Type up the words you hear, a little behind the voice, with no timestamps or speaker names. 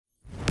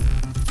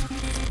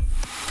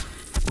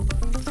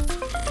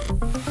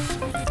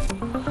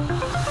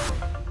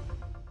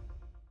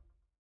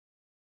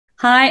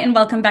Hi, and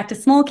welcome back to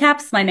Small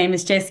Caps. My name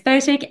is Jess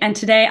Botic, and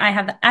today I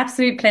have the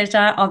absolute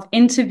pleasure of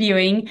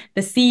interviewing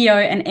the CEO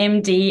and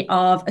MD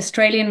of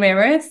Australian Rare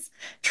Earths,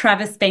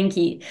 Travis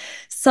Beinke.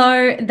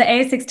 So the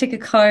ASX ticker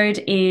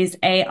code is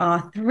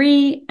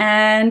AR3,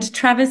 and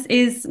Travis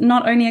is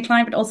not only a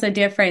client but also a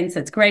dear friend.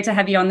 So it's great to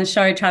have you on the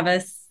show,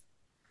 Travis.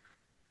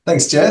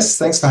 Thanks, Jess.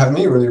 Thanks for having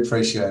me. Really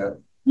appreciate it.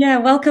 Yeah,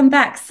 welcome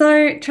back.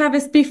 So,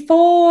 Travis,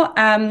 before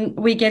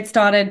we get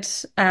started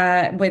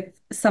with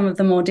some of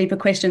the more deeper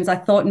questions, I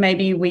thought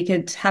maybe we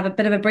could have a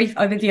bit of a brief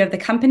overview of the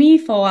company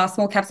for our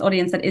small caps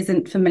audience that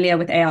isn't familiar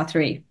with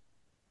AR3.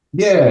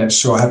 Yeah,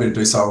 sure. Happy to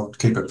do so. I'll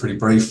keep it pretty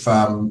brief.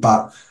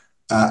 But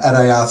at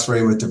AR3,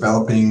 we're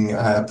developing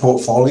a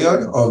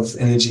portfolio of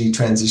energy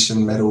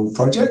transition metal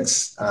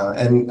projects.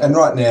 And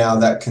right now,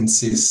 that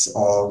consists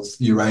of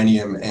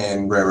uranium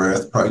and rare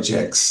earth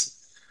projects.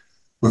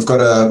 We've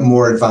got a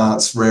more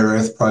advanced rare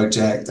earth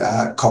project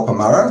at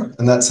Koppamurra,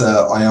 and that's an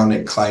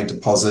ionic clay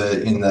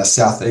deposit in the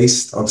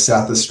southeast of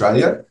South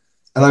Australia.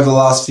 And over the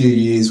last few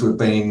years, we've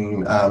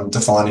been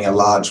defining a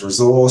large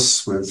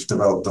resource. We've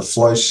developed a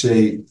flow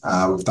sheet.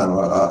 We've done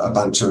a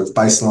bunch of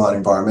baseline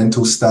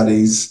environmental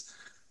studies.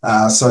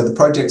 So the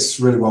project's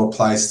really well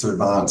placed to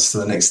advance to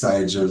the next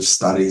stage of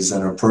studies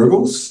and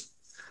approvals.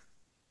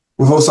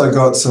 We've also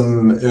got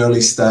some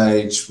early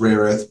stage rare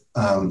earth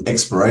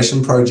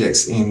exploration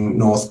projects in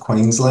North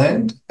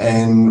Queensland,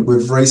 and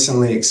we've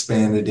recently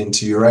expanded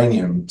into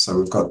uranium. So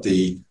we've got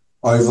the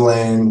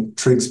Overland,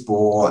 Triggs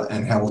Bore,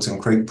 and Hamilton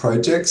Creek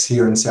projects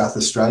here in South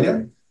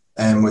Australia,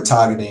 and we're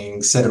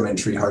targeting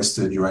sedimentary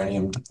hosted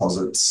uranium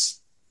deposits.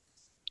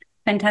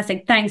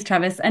 Fantastic. Thanks,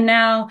 Travis. And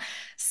now,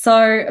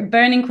 so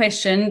burning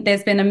question,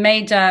 there's been a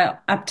major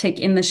uptick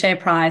in the share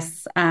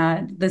price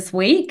this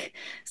week.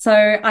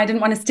 So I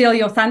didn't want to steal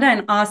your thunder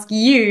and ask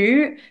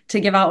you to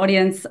give our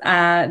audience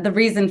the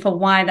reason for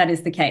why that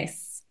is the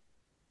case.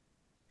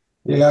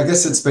 Yeah, I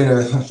guess it's been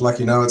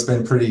it's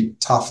been a pretty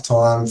tough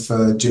time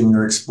for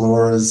junior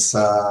explorers.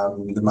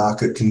 The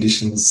market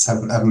conditions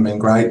haven't been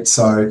great.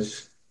 So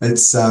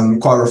it's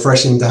quite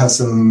refreshing to have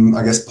some,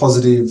 I guess,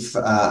 positive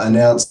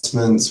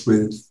announcements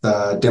with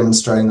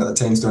demonstrating that the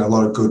team's doing a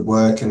lot of good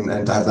work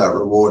and to have that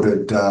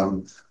rewarded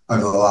over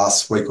the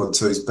last week or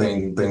two has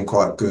been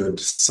quite good.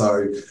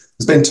 So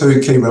there's been two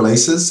key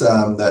releases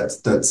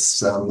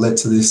that's led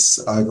to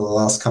this over the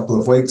last couple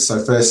of weeks.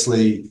 So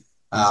firstly,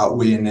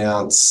 we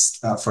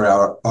announced for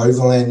our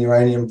Overland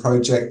uranium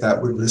project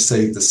that we've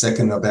received the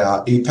second of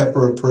our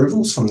EPEPA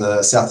approvals from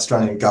the South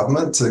Australian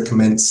government to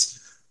commence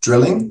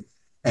drilling.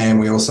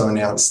 And we also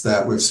announced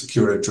that we've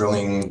secured a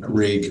drilling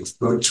rig,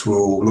 which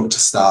will look to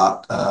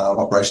start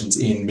operations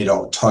in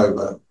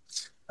mid-October.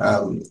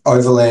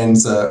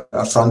 Overland's a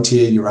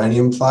frontier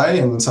uranium play,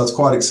 and so it's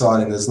quite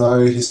exciting. There's no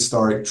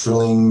historic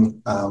drilling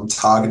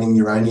targeting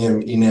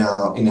uranium in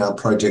our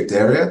project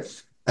area,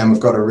 and we've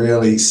got a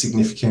really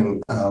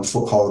significant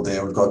foothold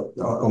there. We've got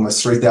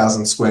almost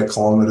 3,000 square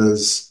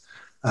kilometres,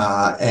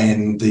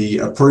 and the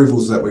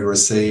approvals that we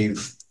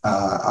receive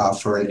are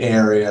for an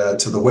area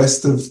to the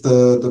west of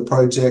the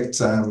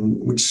project,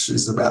 which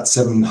is about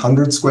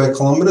 700 square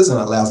kilometres, and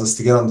allows us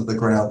to get onto the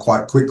ground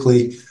quite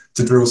quickly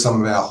to drill some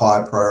of our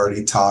high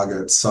priority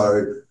targets.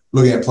 So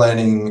looking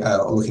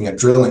at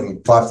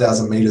drilling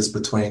 5,000 metres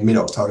between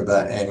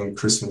mid-October and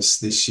Christmas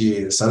this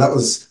year. So that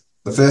was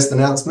the first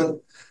announcement.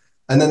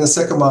 And then the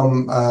second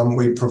one,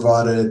 we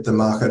provided the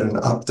market an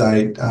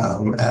update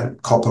at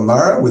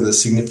Koppamurra with a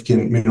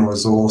significant mineral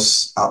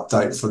resource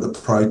update for the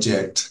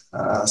project.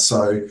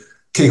 So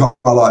key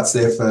highlights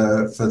there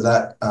for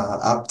that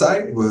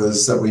update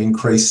was that we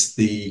increased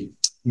the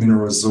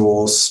mineral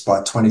resource by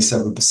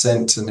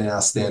 27% to now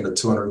stand at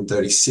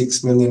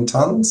 236 million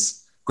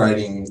tonnes,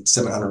 grading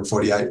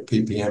 748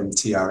 ppm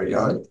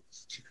TREO.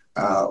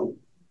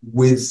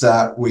 With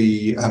that,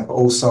 we have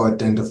also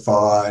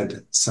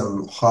identified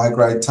some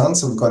high-grade tonnes.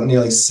 So we've got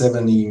nearly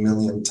 70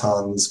 million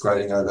tonnes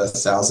grading over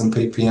 1,000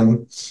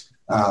 ppm.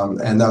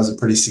 And that was a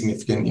pretty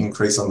significant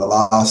increase on the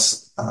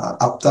last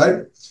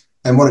update.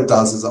 And what it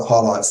does is it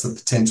highlights the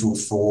potential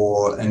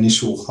for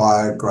initial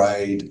higher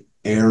grade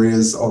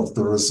areas of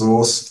the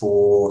resource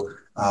for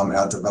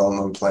our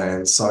development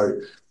plans. So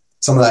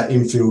some of that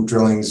infill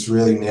drilling is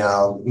really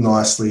now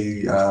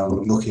nicely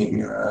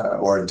looking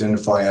or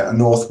identifying a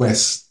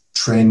northwest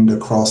trend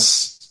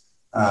across,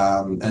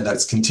 and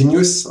that's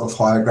continuous of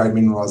higher grade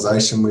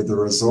mineralisation with the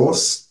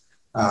resource.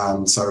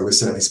 So we're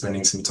certainly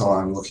spending some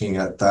time looking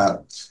at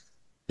that.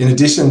 In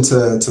addition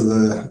to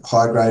the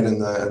high grade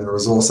and the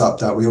resource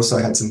update, we also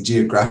had some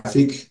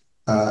geographic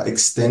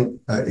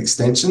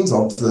extensions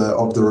of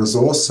the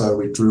resource. So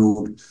we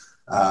drilled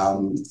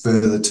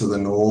further to the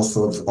north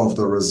of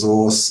the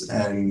resource,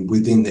 and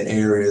within the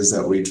areas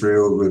that we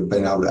drilled, we've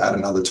been able to add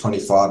another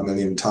 25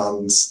 million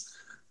tonnes.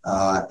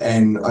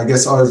 And I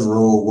guess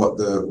overall, what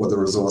the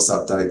resource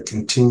update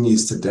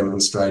continues to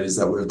demonstrate is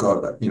that we've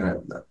got,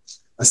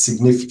 a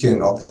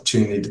significant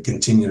opportunity to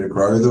continue to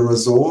grow the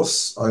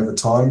resource over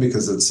time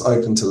because it's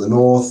open to the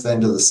north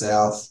and to the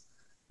south.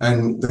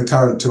 And the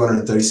current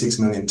 236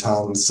 million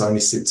tonnes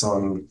only sits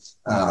on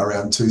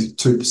around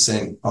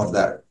 2% of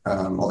that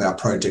of our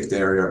project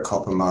area at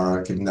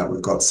Koppamurra, given that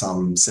we've got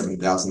some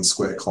 7,000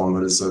 square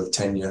kilometres of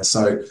tenure.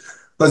 So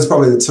those are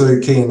probably the two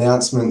key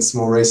announcements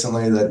more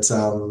recently that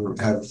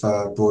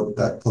have brought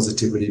that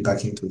positivity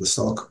back into the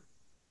stock.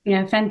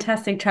 Yeah,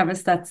 fantastic,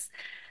 Travis.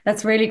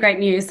 That's really great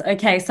news.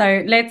 Okay,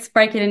 so let's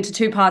break it into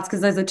two parts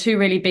because those are two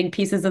really big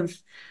pieces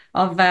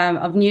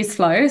of news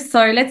flow.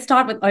 So let's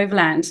start with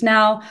Overland.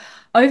 Now,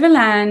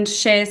 Overland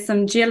shares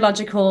some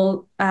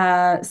geological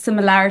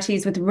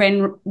similarities with the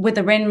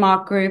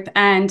Renmark Group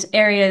and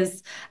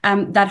areas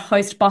that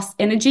host Boss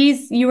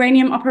Energy's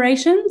uranium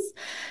operations.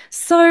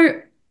 So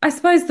I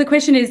suppose the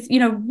question is,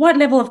 what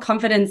level of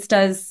confidence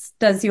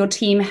does your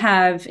team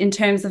have in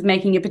terms of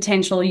making a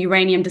potential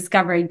uranium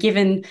discovery,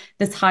 given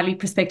this highly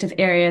prospective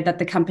area that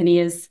the company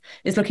is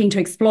looking to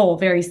explore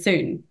very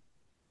soon?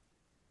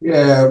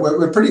 Yeah,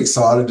 we're pretty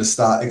excited to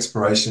start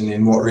exploration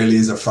in what really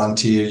is a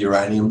frontier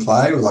uranium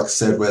play. Like I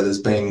said, where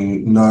there's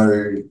been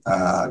no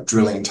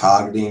drilling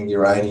targeting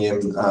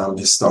uranium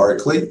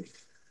historically.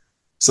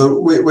 So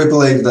we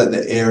believe that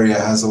the area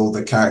has all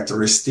the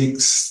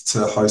characteristics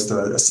to host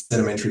a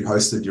sedimentary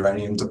hosted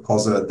uranium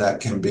deposit that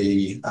can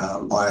be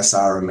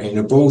ISR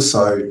amenable.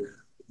 So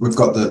we've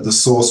got the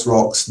source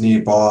rocks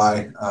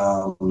nearby.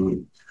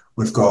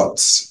 We've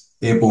got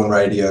airborne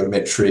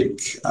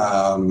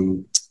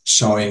radiometric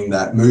showing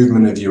that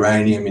movement of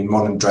uranium in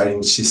modern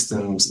drainage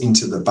systems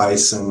into the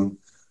basin.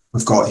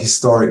 We've got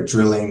historic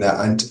drilling that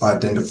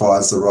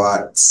identifies the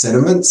right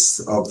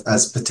sediments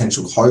as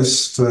potential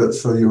hosts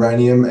for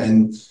uranium.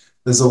 And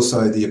there's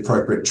also the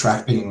appropriate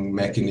trapping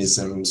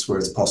mechanisms where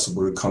it's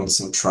possible to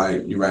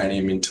concentrate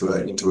uranium into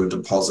a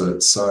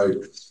deposit.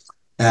 So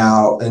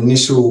our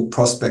initial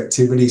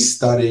prospectivity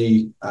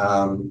study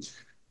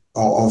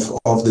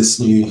of this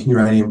new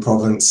uranium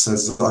province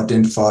has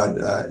identified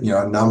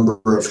a number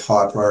of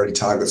high priority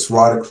targets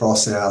right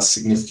across our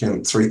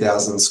significant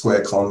 3,000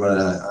 square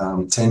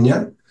kilometre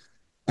tenure.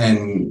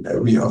 And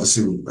we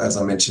obviously, as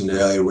I mentioned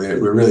earlier,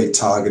 we're really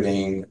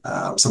targeting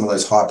some of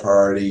those high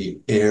priority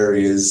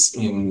areas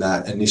in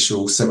that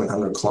initial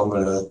 700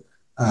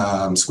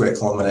 square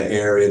kilometre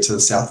area to the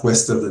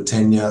southwest of the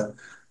tenure,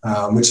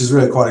 which is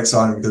really quite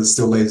exciting because it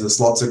still leaves us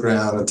lots of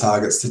ground and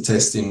targets to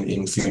test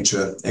in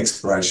future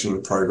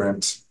exploration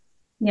programs.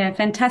 Yeah,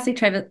 fantastic,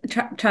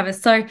 Travis.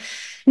 So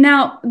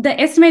now the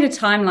estimated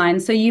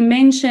timeline. So you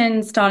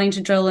mentioned starting to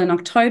drill in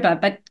October,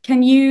 but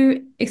can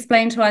you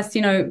explain to us,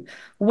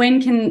 when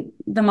can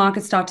the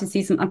market start to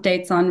see some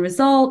updates on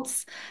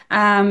results?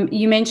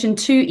 You mentioned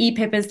two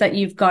e-peppers that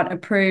you've got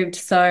approved.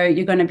 So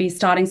you're going to be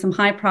starting some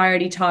high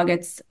priority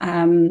targets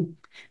in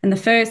the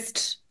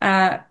first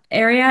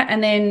area.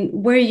 And then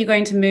where are you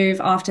going to move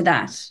after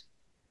that?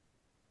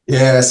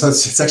 Yeah, so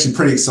it's actually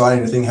pretty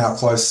exciting to think how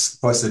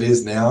close it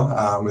is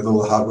now with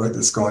all the hard work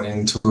that's gone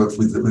into it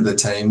with the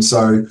team.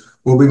 So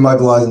we'll be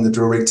mobilising the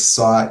drill rig to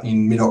site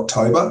in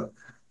mid-October.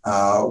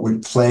 We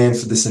plan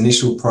for this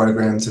initial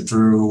program to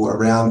drill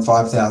around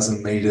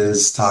 5,000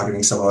 metres,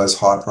 targeting some of those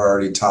high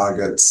priority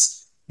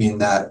targets in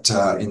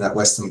that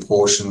western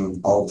portion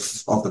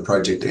of the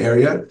project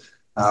area.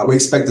 We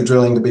expect the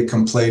drilling to be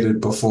completed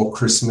before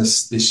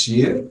Christmas this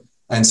year.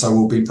 And so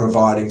we'll be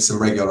providing some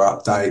regular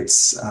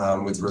updates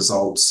with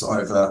results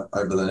over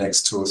the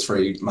next 2 or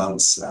 3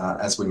 months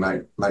as we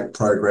make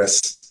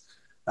progress.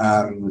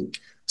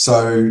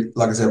 So,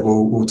 like I said,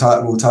 we'll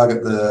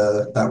target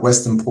that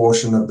western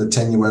portion of the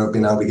tenure where we've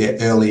been able to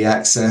get early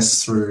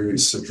access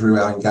through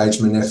our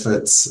engagement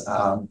efforts.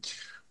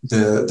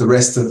 The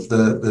rest of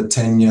the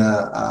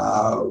tenure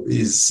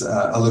is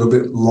a little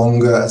bit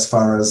longer as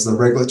far as the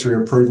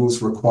regulatory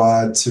approvals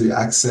required to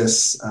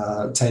access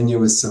tenure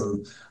with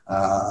some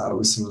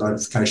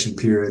notification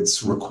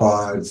periods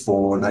required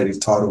for native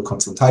title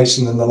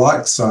consultation and the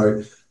like.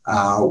 So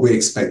we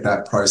expect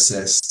that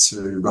process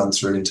to run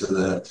through into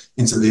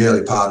the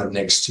early part of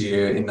next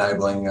year,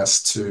 enabling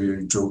us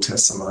to drill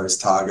test some of those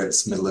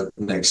targets middle of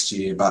next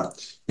year.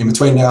 But in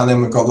between now and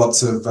then, we've got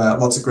lots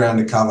of ground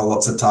to cover,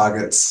 lots of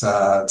targets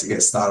to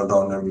get started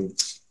on,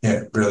 and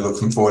yeah, really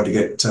looking forward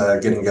to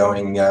getting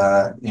going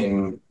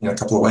in a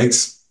couple of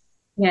weeks.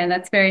 Yeah,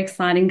 that's very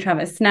exciting,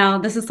 Travis. Now,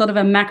 this is sort of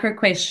a macro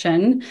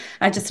question,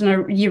 just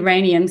on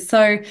uranium.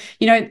 So,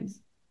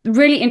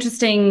 really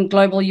interesting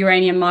global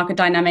uranium market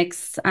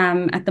dynamics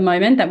at the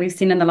moment that we've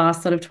seen in the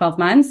last sort of 12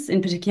 months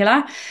in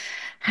particular.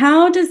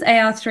 How does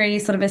AR3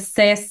 sort of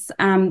assess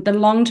the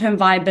long-term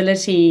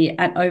viability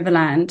at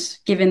Overland,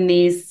 given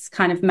these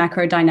kind of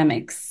macro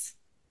dynamics?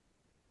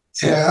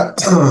 Yeah,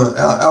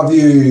 our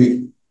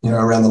view,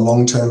 around the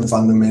long-term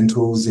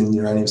fundamentals in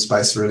uranium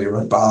space are really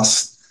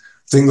robust.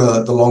 I think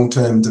the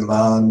long-term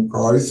demand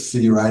growth for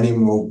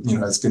uranium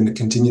is going to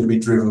continue to be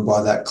driven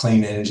by that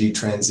clean energy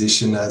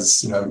transition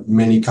as,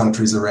 many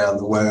countries around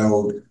the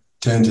world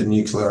turn to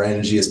nuclear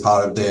energy as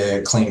part of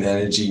their clean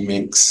energy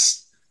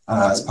mix,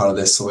 as part of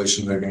their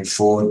solution moving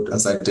forward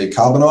as they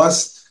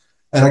decarbonise.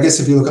 And I guess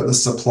if you look at the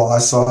supply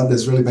side,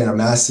 there's really been a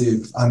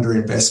massive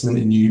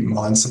underinvestment in new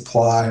mine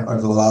supply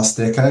over the last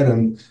decade,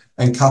 and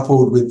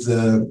coupled with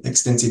the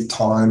extensive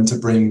time to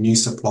bring new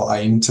supply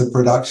into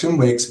production,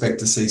 we expect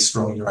to see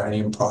strong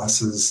uranium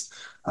prices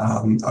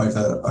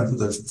over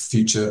the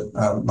future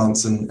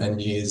months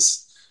and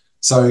years.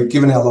 So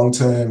given our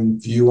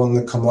long-term view on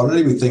the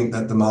commodity, we think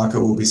that the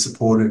market will be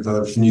supportive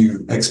of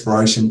new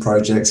exploration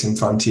projects in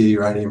frontier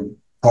uranium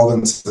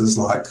provinces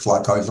like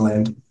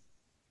Overland.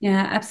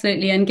 Yeah,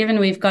 absolutely. And given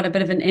we've got a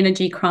bit of an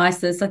energy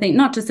crisis, I think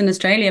not just in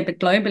Australia, but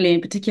globally,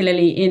 and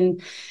particularly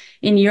in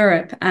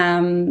Europe,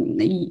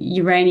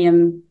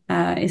 uranium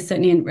is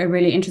certainly a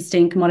really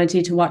interesting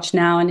commodity to watch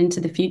now and into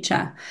the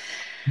future.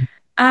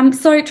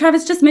 So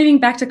Travis, just moving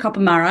back to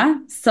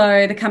Koppamurra.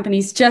 So the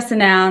company's just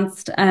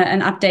announced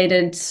an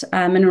updated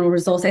mineral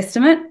resource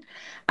estimate.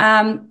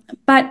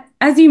 But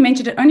as you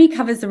mentioned, it only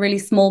covers a really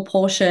small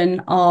portion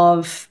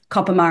of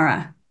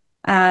Koppamurra.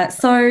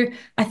 So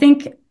I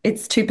think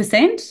it's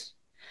 2%.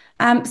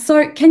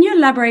 So can you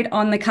elaborate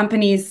on the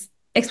company's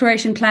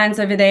exploration plans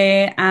over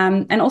there,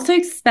 and also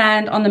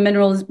expand on the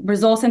minerals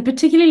resource and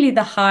particularly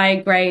the high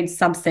grade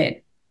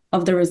subset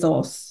of the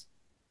resource?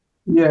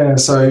 Yeah,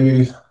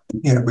 so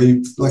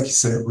like you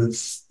said,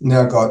 we've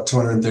now got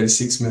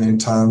 236 million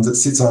tonnes. It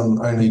sits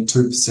on only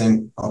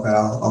 2% of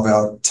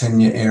our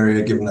tenure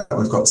area, given that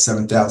we've got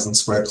 7,000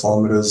 square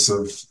kilometres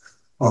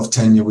of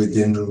tenure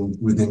within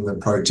the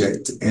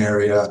project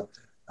area.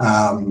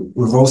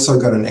 We've also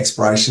got an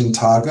exploration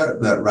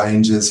target that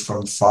ranges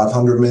from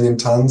 500 million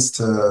tonnes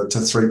to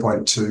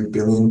 3.2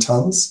 billion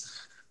tonnes.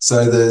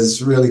 So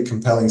there's really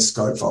compelling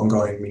scope for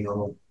ongoing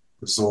mineral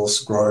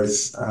resource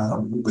growth,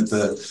 with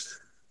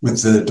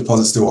the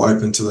deposit still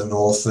open to the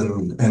north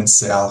and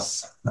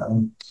south.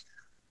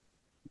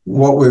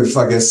 What we've,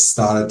 I guess,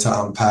 started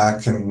to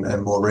unpack,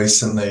 and more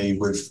recently,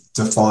 we've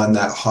defined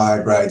that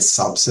higher grade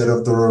subset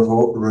of the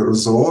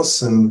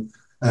resource, and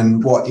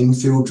what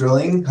infill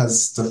drilling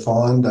has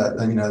defined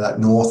that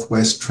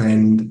northwest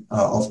trend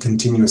of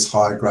continuous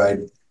high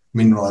grade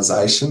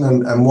mineralisation.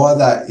 And why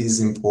that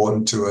is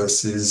important to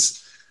us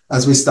is,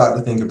 as we start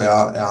to think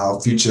about our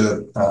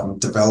future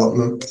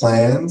development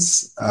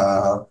plans,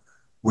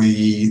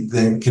 we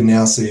then can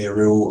now see a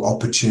real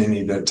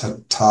opportunity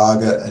to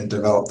target and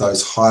develop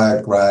those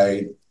higher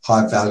grade,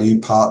 high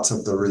value parts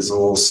of the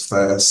resource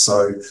first.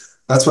 So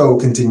that's where we'll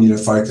continue to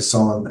focus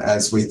on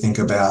as we think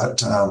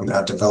about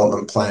our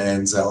development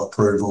plans, our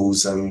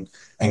approvals, and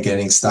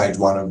getting stage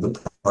one of the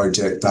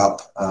project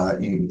up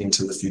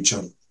into the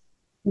future.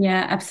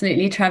 Yeah,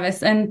 absolutely,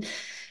 Travis. And,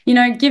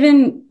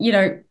 given,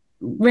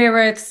 rare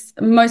earths,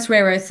 most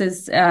rare earths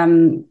is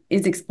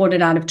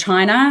exported out of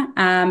China,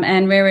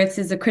 and rare earths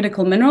is a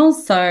critical mineral.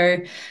 So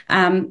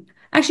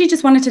actually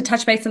just wanted to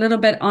touch base a little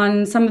bit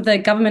on some of the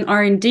government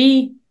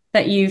R&D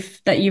that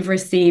you've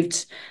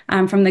received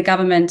from the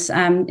government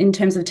in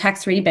terms of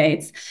tax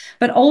rebates,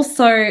 but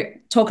also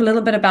talk a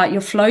little bit about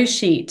your flow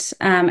sheet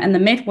and the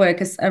network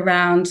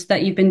around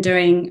that you've been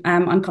doing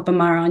on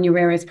Koppamurra on your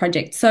rare earth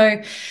project. So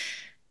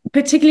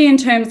particularly in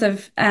terms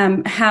of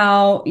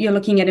how you're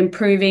looking at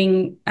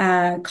improving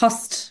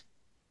cost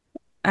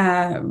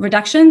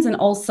reductions and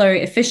also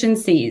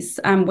efficiencies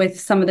with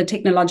some of the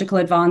technological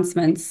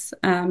advancements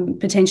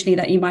potentially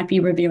that you might be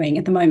reviewing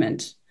at the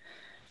moment.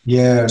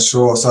 Yeah,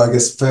 sure. So I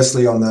guess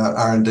firstly on the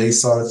R&D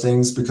side of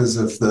things, because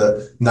of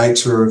the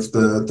nature of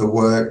the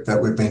work that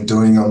we've been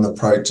doing on the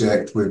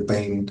project, we've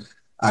been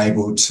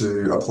able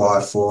to apply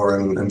for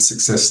and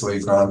successfully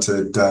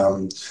granted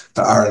the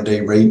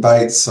R&D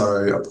rebates.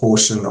 So a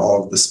portion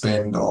of the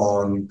spend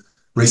on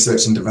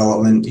research and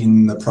development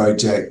in the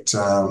project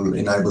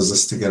enables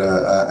us to get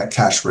a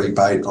cash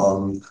rebate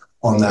on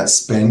that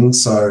spend.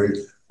 So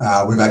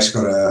we've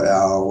actually got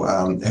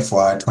our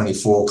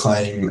FY24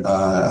 claim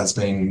has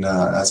been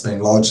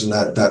lodged, and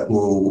that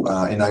will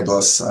enable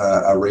us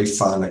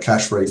a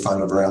cash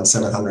refund of around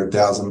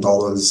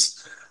 $700,000.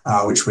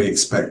 Which we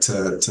expect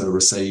to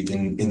receive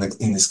in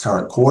this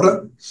current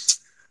quarter.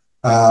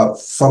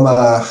 From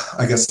a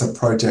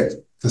project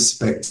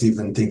perspective,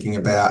 and thinking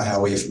about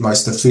how we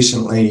most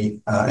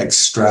efficiently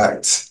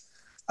extract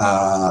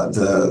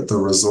the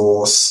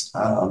resource,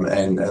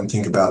 and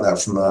think about that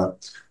from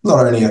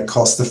not only a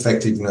cost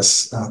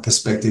effectiveness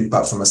perspective,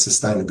 but from a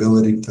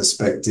sustainability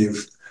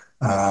perspective.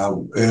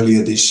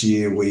 Earlier this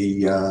year,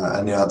 we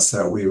announced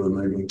that we were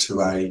moving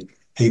to a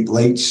heap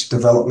leach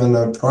development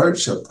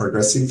approach, a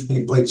progressive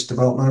heap leach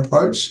development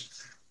approach.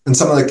 And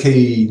some of the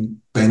key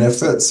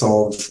benefits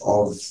of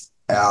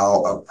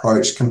our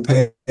approach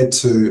compared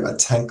to a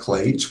tank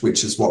leach,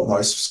 which is what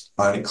most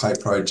ionic clay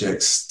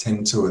projects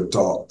tend to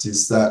adopt,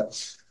 is that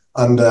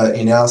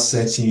in our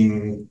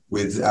setting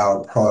with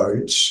our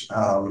approach,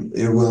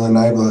 it will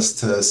enable us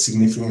to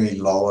significantly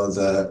lower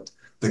the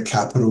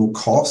capital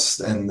cost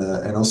and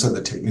also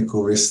the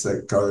technical risk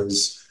that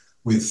goes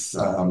with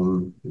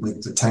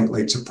the tank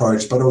leach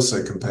approach, but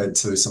also compared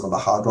to some of the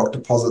hard rock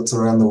deposits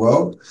around the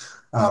world.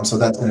 So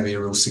that's going to be a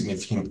real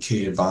significant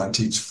key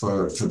advantage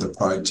for the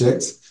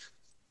project.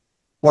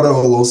 What it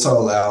will also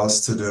allow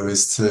us to do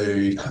is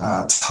to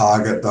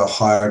target the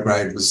higher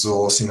grade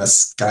resource in a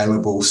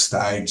scalable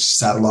stage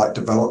satellite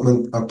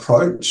development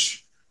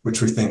approach,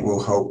 which we think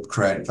will help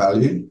create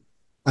value.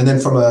 And then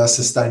from a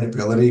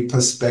sustainability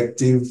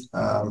perspective,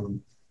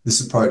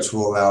 this approach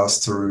will allow us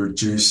to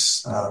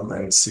reduce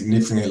and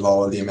significantly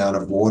lower the amount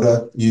of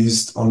water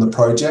used on the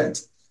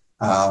project,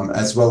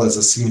 as well as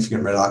a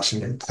significant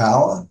reduction in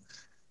power.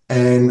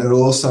 And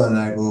it'll also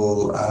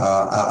enable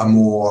a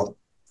more,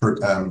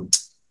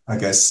 I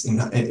guess,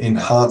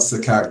 enhance the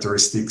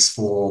characteristics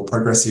for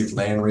progressive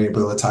land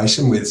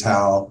rehabilitation with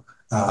how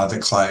the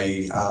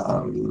clay,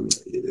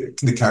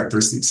 the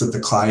characteristics of the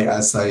clay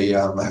as they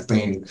have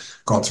been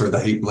gone through the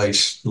heap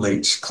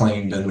leach,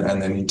 cleaned,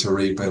 and then into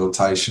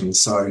rehabilitation.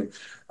 So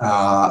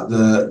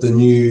the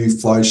new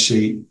flow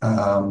sheet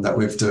that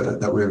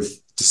we've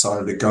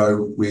decided to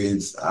go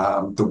with,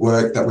 the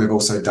work that we've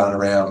also done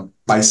around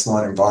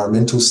baseline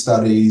environmental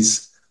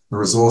studies, the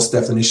resource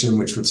definition,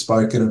 which we've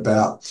spoken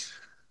about.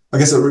 I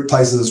guess it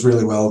places us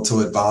really well to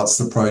advance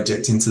the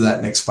project into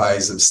that next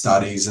phase of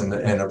studies and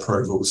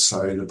approvals.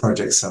 So the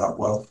project's set up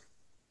well.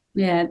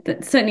 Yeah,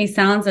 that certainly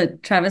sounds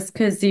it, Travis,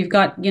 because you've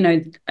got,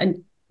 a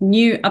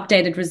new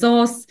updated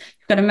resource,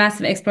 you've got a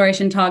massive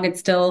exploration target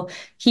still,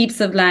 heaps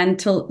of land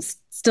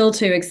still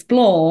to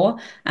explore,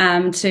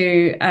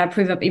 to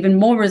prove up even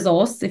more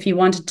resource if you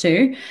wanted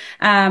to.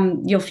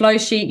 Your flow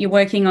sheet you're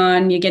working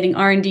on, you're getting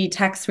R&D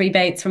tax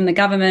rebates from the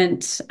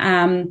government.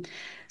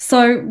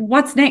 So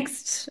what's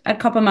next at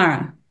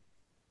Koppamurra?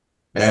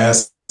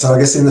 Yes. So I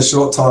guess in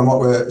the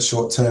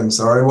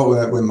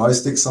what we're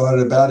most excited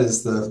about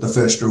is the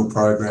first drill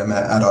program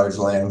at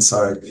Overland.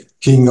 So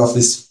kicking off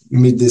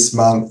this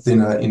month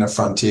in a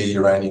frontier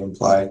uranium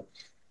play.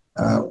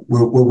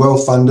 We're well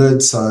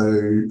funded, so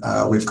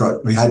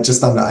we had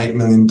just under $8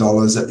 million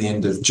at the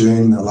end of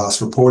June, the last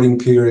reporting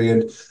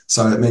period.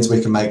 So it means we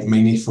can make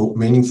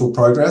meaningful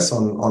progress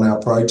on our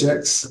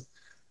projects.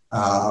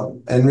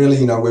 And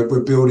really, we're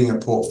building a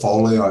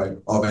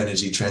portfolio of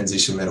energy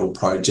transition metal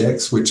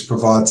projects, which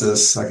provides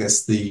us, I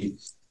guess, the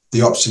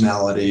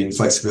optionality and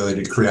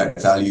flexibility to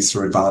create value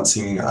through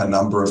advancing a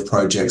number of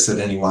projects at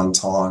any one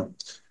time.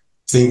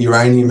 I think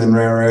uranium and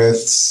rare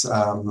earths,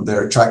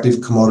 they're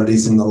attractive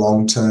commodities in the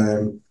long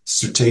term,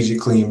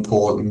 strategically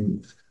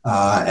important,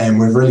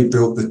 and we've really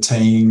built the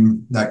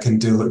team that can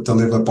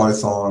deliver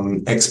both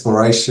on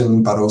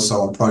exploration but also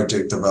on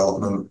project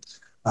development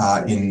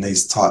in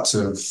these types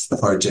of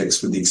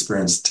projects with the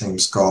experience the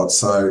team's got.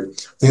 So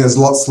I think there's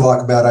lots to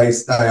like about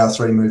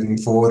AR3 moving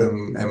forward,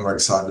 and we're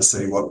excited to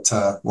see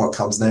what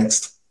comes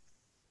next.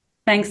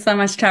 Thanks so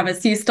much,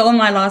 Travis. You stole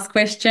my last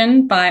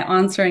question by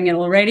answering it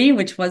already,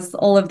 which was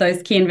all of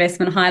those key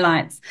investment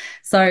highlights.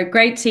 So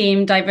great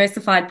team,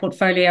 diversified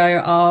portfolio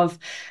of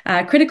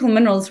critical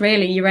minerals,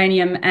 really,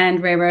 uranium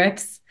and rare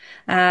earths,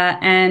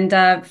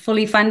 and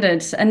fully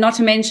funded. And not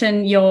to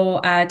mention your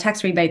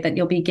tax rebate that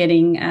you'll be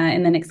getting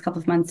in the next couple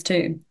of months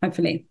too,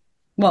 hopefully.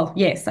 Well,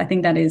 yes, I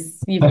think that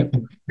is. Yeah,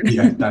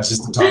 that's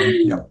just the time.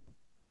 Yeah.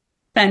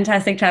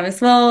 Fantastic, Travis.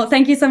 Well,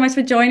 thank you so much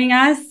for joining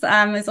us.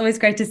 It's always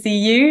great to see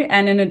you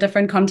and in a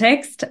different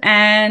context.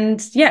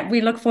 And yeah, we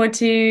look forward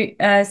to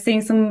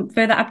seeing some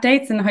further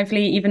updates and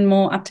hopefully even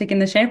more uptick in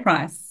the share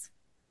price.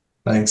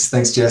 Thanks,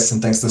 Jess,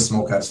 and thanks to the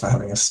small caps for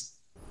having us.